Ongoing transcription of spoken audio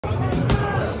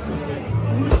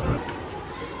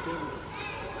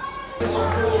It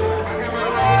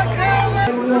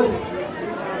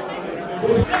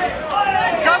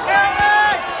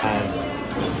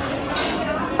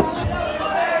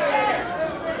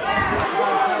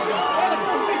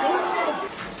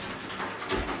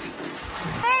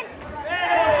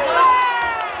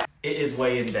is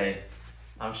weigh-in day.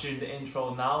 I'm shooting the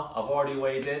intro now. I've already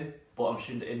weighed in, but I'm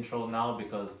shooting the intro now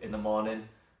because in the morning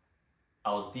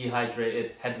I was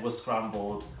dehydrated, head was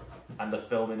scrambled, and the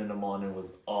filming in the morning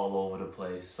was all over the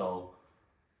place. So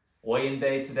weigh-in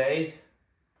day today,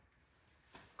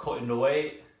 cutting the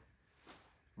weight,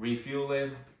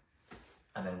 refueling,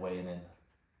 and then weighing in.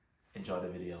 Enjoy the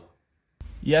video.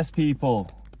 Yes,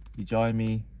 people, you join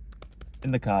me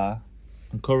in the car.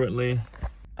 I'm currently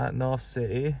at North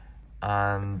City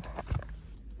and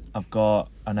I've got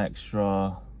an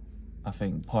extra, I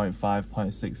think 0.5,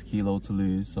 0.6 kilo to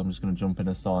lose, so I'm just going to jump in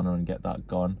a sauna and get that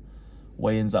gone.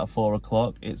 Weigh-in's at 4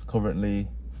 o'clock. It's currently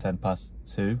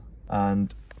 2:10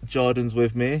 and Jordan's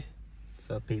with me. What's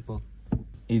up, people?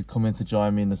 He's coming to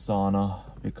join me in the sauna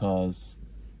because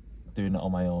doing it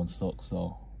on my own sucks,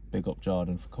 so big up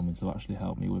Jordan for coming to actually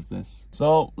help me with this.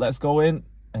 So let's go in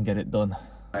and get it done.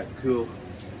 Right, cool.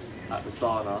 At the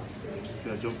sauna,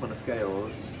 gonna jump on the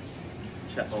scales,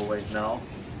 check my weight now,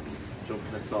 jump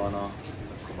in the sauna,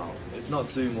 let's come out. It's not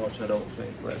too much, I don't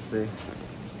think. Let's see.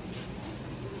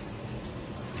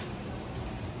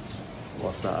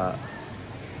 What's that at?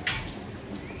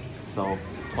 So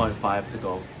 0.5 to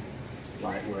go.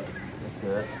 Light work. Let's do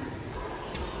it.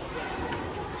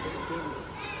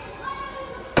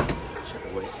 Check the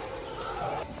weight.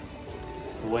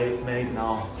 The weight's made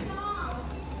now.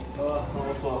 Oh,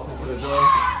 almost walked into the door.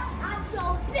 I'm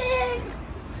so big!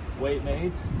 Weight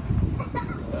made.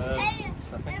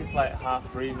 So I think it's like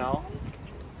 3:30 now.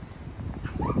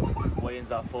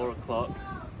 Weigh-in's at 4 o'clock.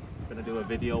 Gonna do a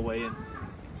video weigh-in.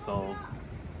 So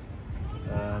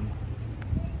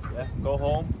yeah, go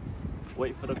home,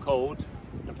 wait for the code,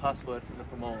 the password from the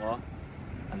promoter,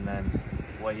 and then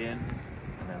weigh in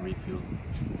and then refuel.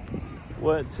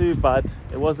 Weren't too bad.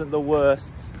 It wasn't the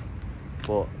worst,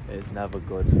 but it's never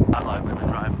good. I'm not even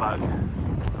gonna drive back.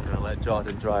 I'm gonna let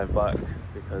Jordan drive back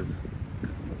because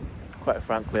quite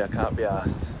frankly I can't be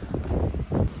arsed.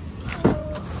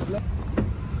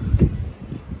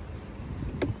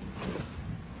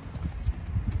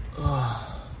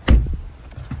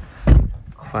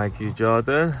 Thank you,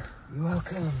 Jordan. You're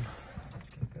welcome.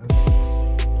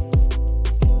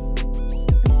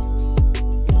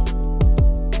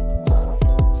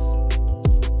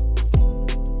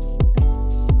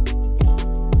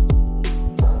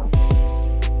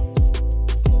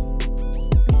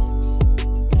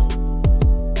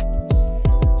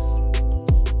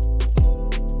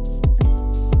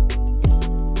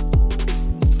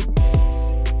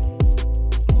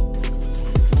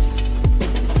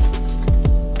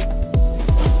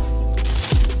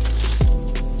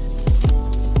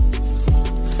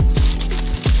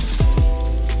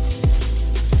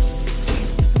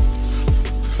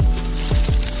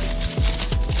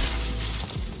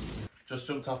 Just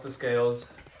jumped off the scales,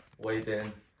 weighed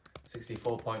in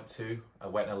 64.2. I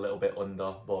went a little bit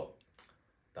under, but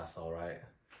that's all right.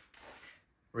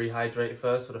 Rehydrate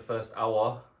first for the first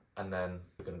hour, and then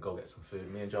we're gonna go get some food.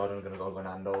 Me and Jordan are gonna go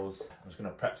Nando's. I'm just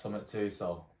gonna prep something too,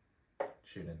 so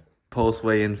tune in. Post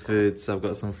weigh-in foods, I've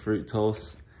got some fruit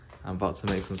toast. I'm about to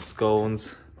make some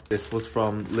scones. This was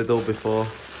from Lidl before. I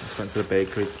just went to the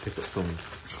bakery to pick up some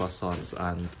croissants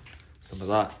and some of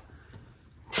that.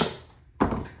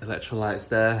 Electrolytes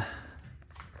there.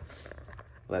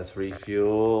 Let's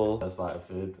refuel. That's vital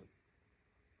food.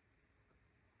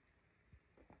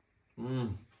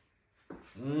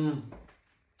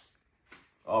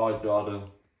 Oh, Jordan,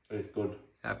 it's good.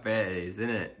 I bet it is,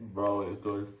 isn't it? Bro, it's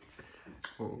good.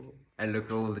 Oh. And look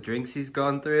at all the drinks he's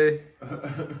gone through.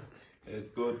 It's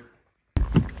good.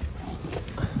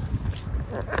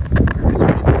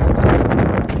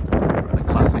 A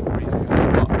classic refuel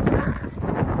spot.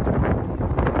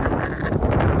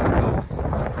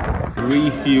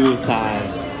 Refuel time.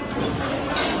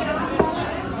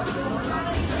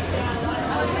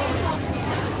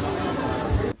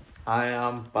 I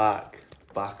am back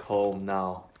home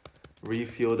now.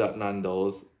 Refueled at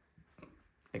Nando's.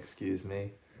 Excuse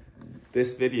me.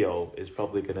 This video is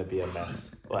probably gonna be a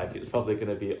mess. Like, it's probably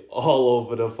gonna be all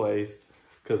over the place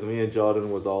because me and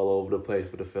Jordan was all over the place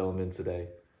for the filming today.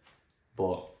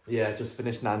 But yeah, just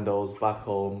finished Nando's, back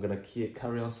home. Gonna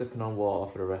carry on sipping on water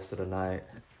for the rest of the night.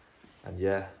 And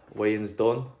yeah, weigh-in's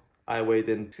done. I weighed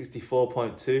in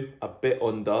 64.2, a bit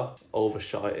under,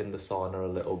 overshot it in the sauna a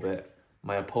little bit.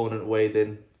 My opponent weighed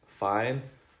in fine.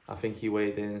 I think he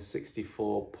weighed in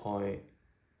 64.8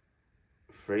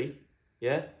 63,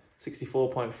 yeah,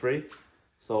 64.3.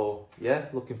 So yeah,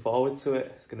 looking forward to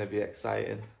it. It's gonna be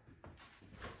exciting.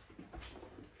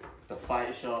 The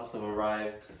fight shorts have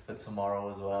arrived for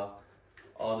tomorrow as well.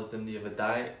 Ordered them the other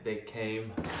night. They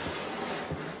came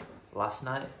last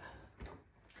night.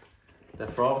 They're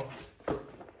from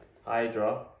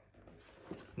Hydra.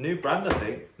 New brand, I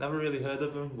think. Never really heard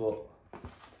of them, but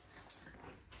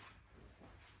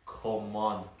come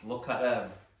on, look at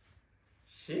them.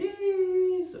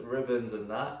 Jeez, ribbons and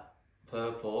that.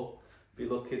 Purple. Be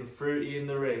looking fruity in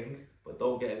the ring, but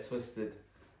don't get it twisted.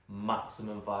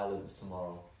 Maximum violence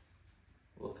tomorrow.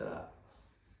 Look at that.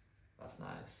 That's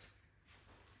nice.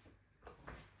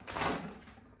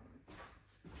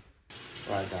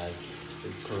 Right guys,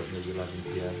 it's currently 11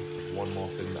 PM. One more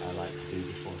thing that I like to do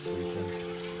before sleeping,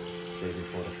 day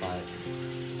before the fight,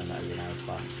 and that is an ice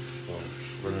bath. So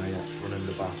running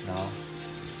the bath now,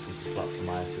 need to slap some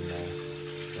ice in there,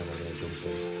 then we're gonna jump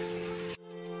in.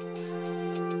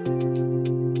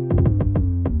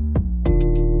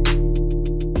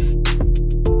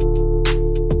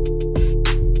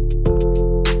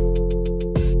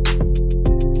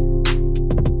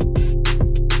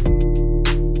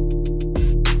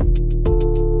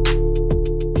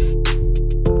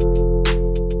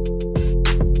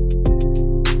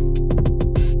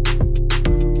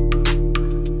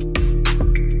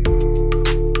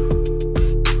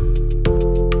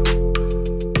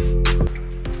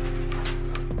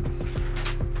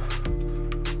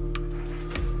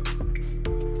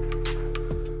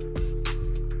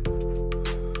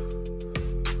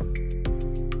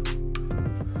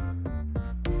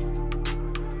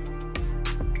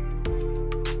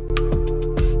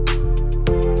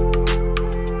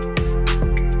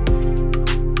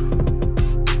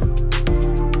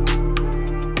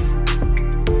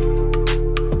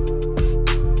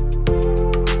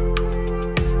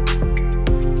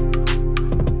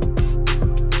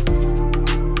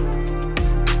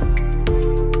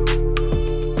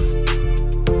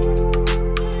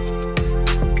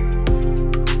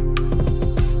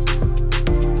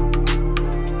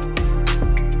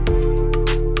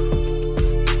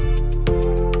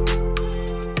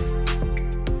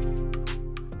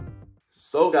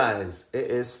 So guys, it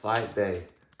is fight day.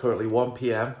 Currently 1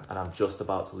 PM and I'm just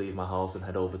about to leave my house and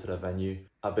head over to the venue.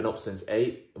 I've been up since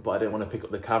 8, but I didn't want to pick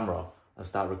up the camera and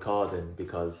start recording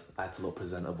because I had to look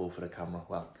presentable for the camera.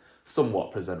 Well,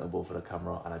 somewhat presentable for the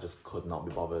camera, and I just could not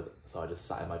be bothered. So I just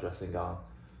sat in my dressing gown.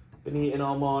 Been eating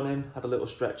all morning, had a little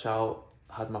stretch out,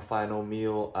 had my final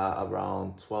meal at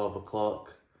around 12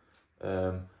 o'clock.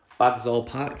 Bags all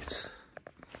packed.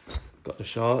 Got the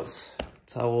shorts,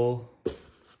 towel,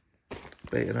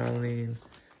 bacon Arlene,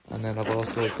 and then I've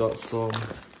also got some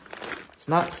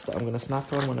snacks that I'm going to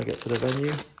snack on when I get to the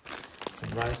venue.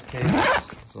 Some rice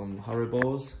cakes, some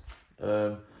Haribos.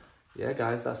 Yeah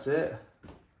guys, that's it.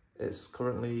 It's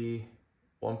currently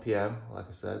 1 PM, like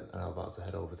I said, and I'm about to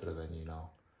head over to the venue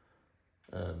now.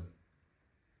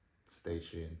 Stay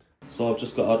tuned. So I've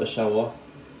just got out the shower,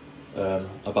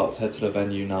 about to head to the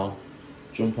venue now.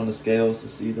 Jump on the scales to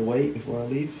see the weight before I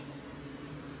leave.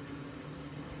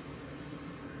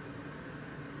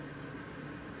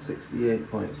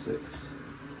 68.6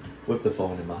 with the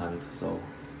phone in my hand, so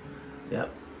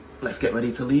yep, let's get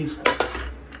ready to leave.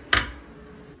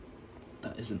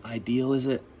 That isn't ideal, is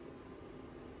it?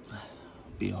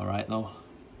 Be alright though.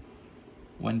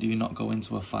 When do you not go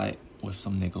into a fight with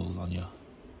some niggles on you?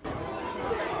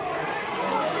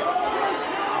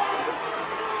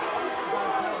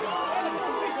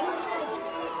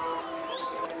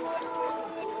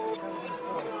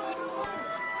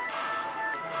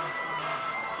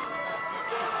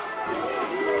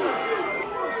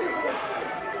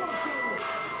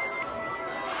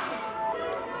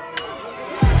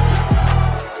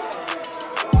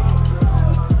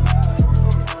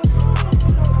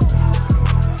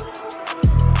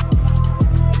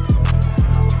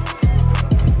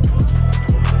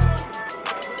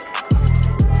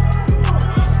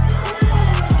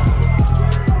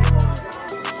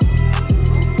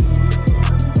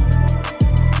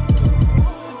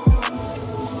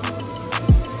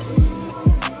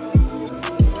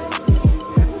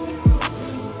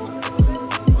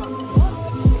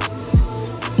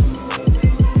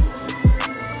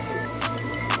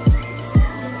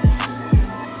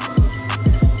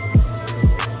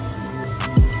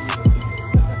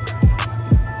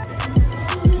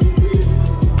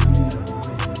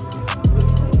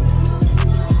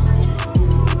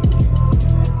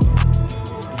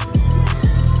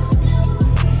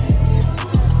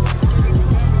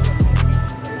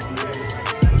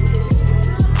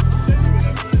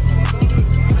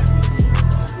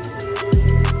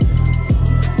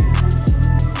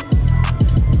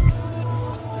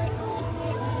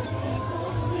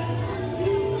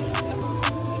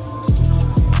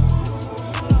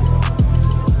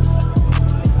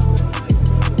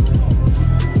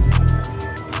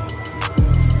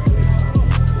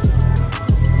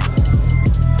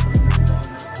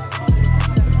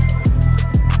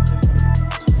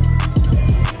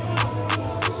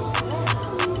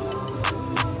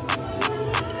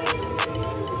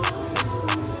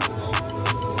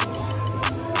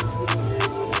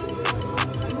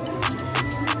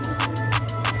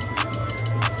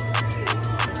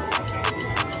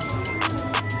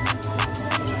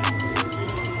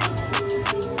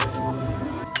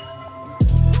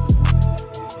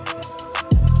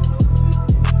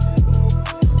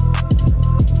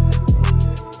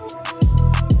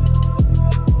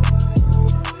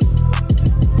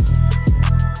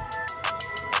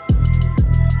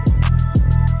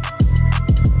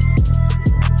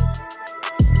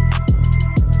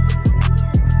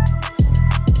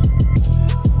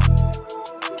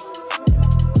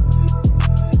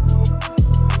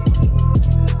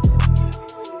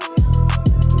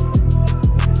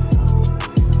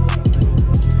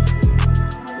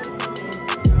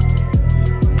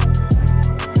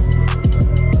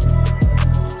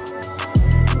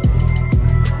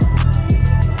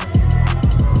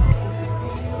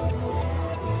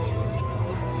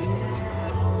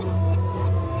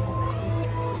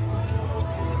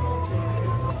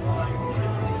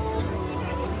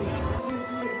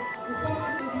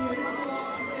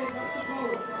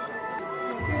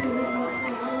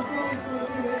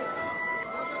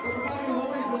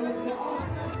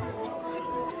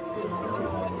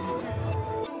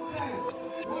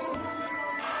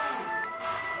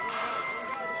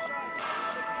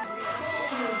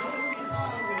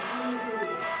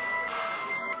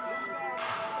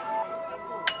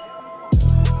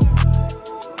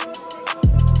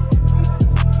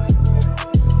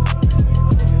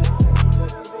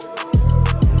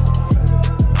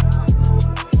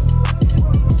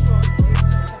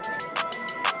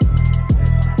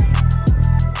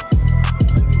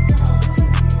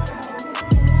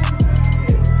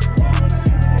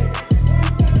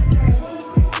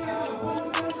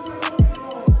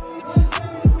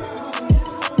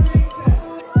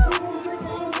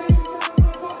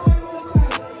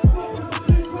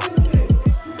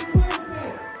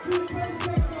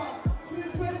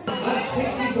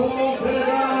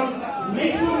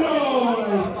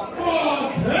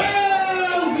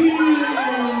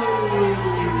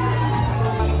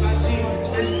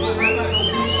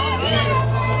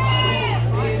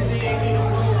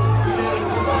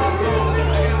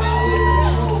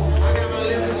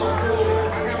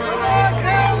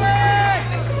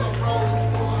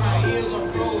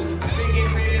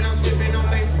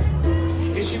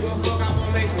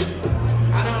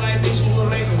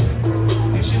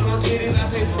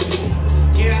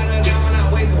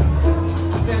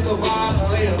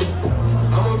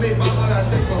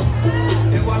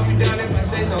 They walk you down if I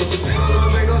say so. Dragos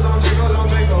on Dragos on Dragos on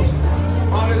Dragos.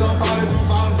 Fallers on fallers on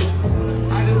fallers.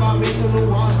 I just bought me some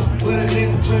new water. With a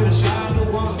nigga turn the shot out the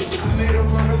water. I made a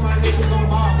run of my niggas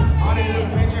on ball. All in the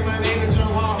paint, turn my name into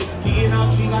a wall. Getting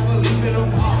out trees like a leaf in a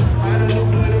fall. Find a new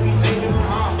blood and we taking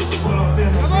them off. Pull up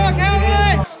in the Come on,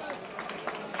 Calvin!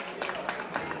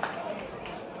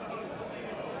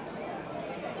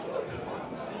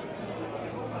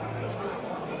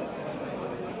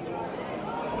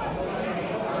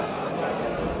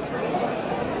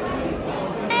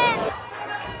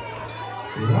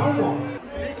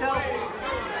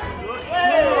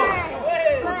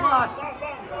 Good lad.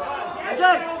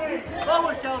 Again.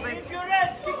 Forward, Kelvin. Keep your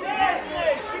head, Steve.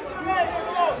 Keep your head.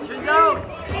 Chin down.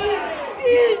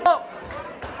 Up.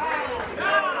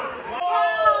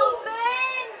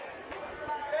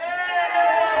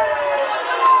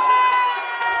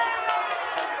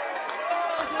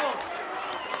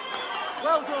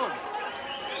 Well done.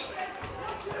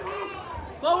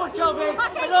 Forward, Kelvin.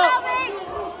 Head up.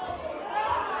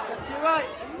 Step to your right.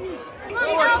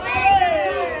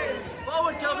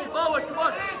 Forward, Kelvin, forward, come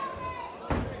on.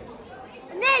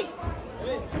 Knee.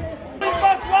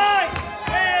 Back right.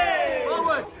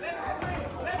 Forward.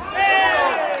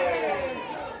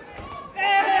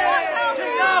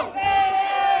 Kick now.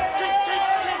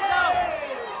 Kick now.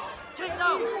 Kick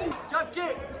now. Jump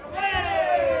kick.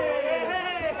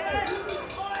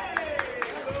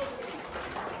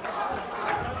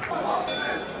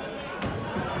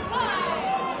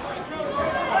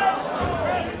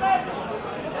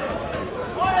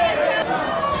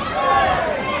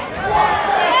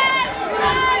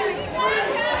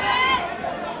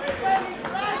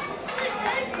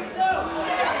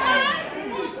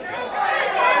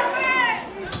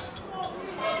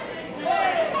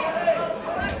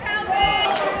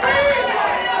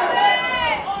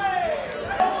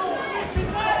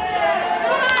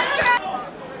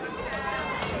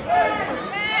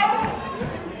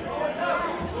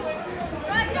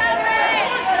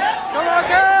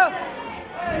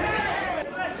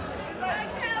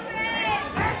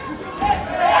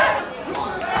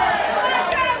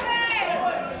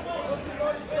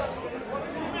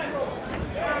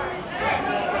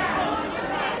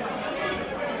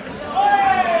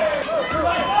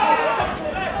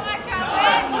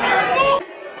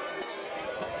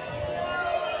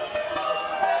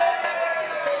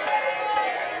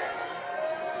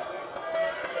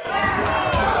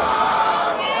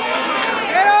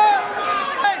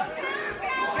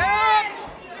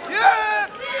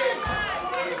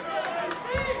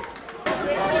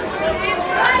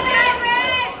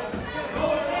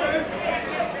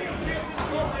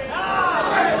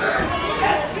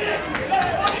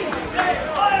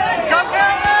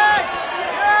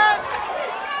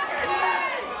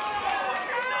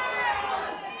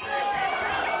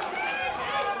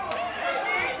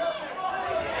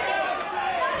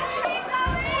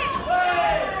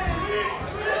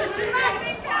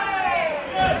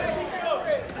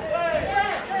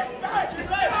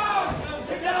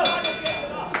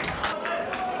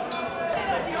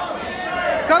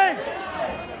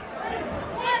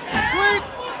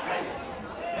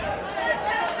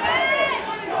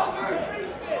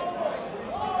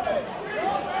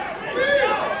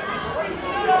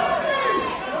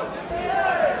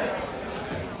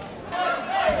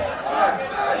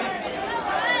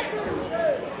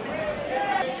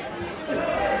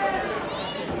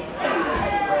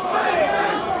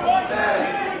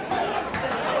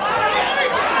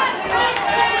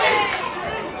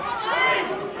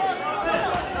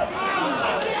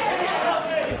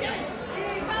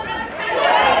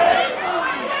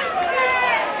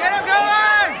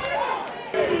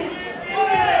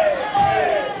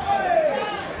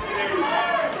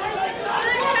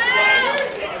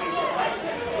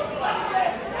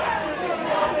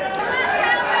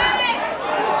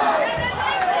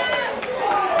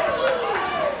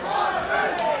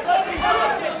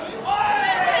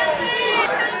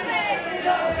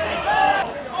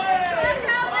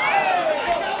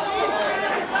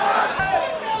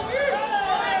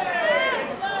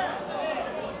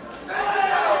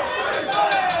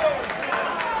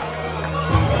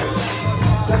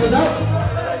 Second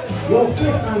up, your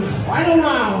fifth and final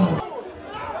round.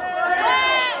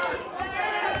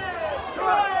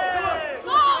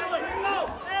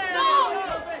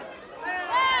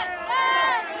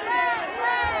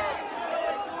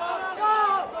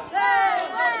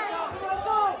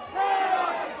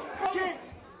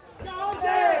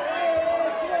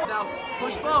 Now,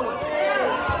 push forward.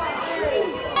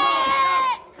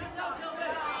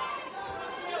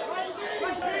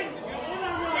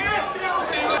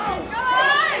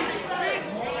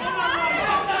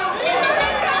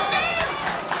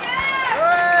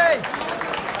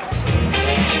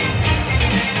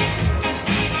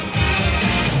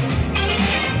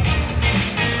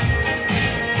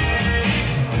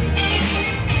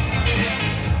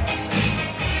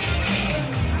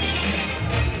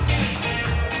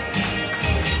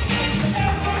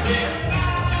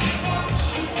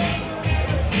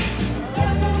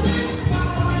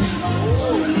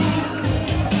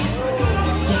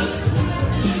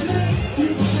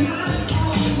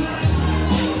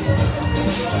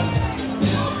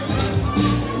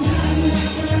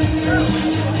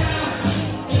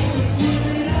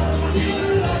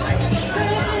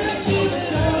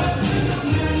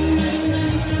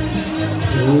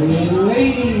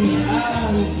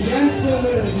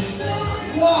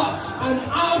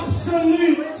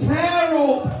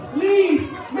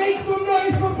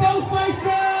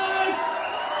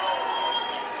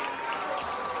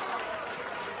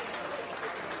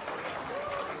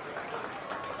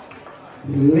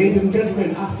 Ladies and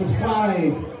gentlemen, after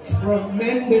 5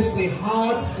 tremendously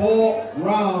hard-fought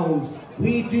rounds,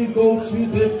 we do go to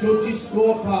the judges'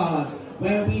 scorecard,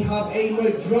 where we have a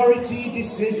majority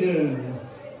decision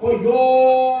for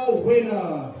your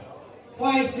winner.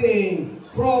 Fighting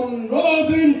from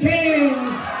Northern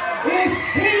Kings is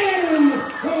Finn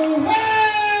Hooray!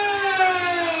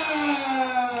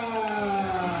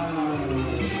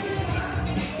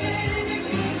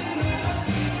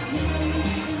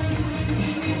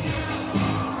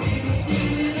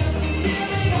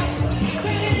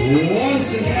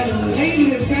 Once again,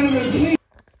 ladies and gentlemen, please.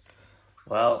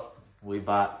 Well, we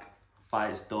back.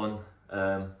 Fight's done.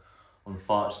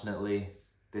 Unfortunately,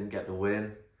 didn't get the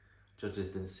win. Judges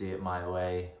didn't see it my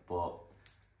way, but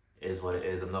it is what it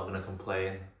is. I'm not going to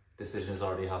complain. Decision's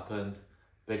already happened.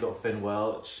 Big up Finn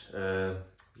Welch.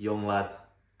 Young lad,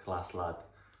 class lad.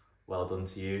 Well done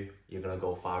to you. You're going to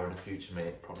go far in the future,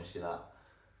 mate. Promise you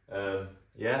that.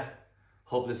 Yeah,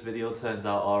 hope this video turns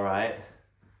out alright.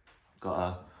 Got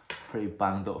a pretty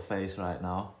banged up face right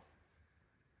now.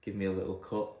 Give me a little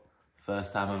cut.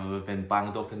 First time I've ever been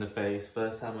banged up in the face.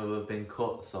 First time I've ever been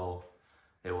cut, so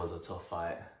it was a tough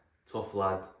fight. Tough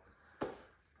lad.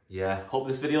 Yeah, hope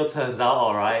this video turns out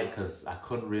alright, because I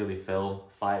couldn't really film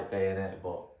fight day in it,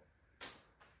 but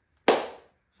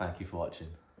thank you for watching.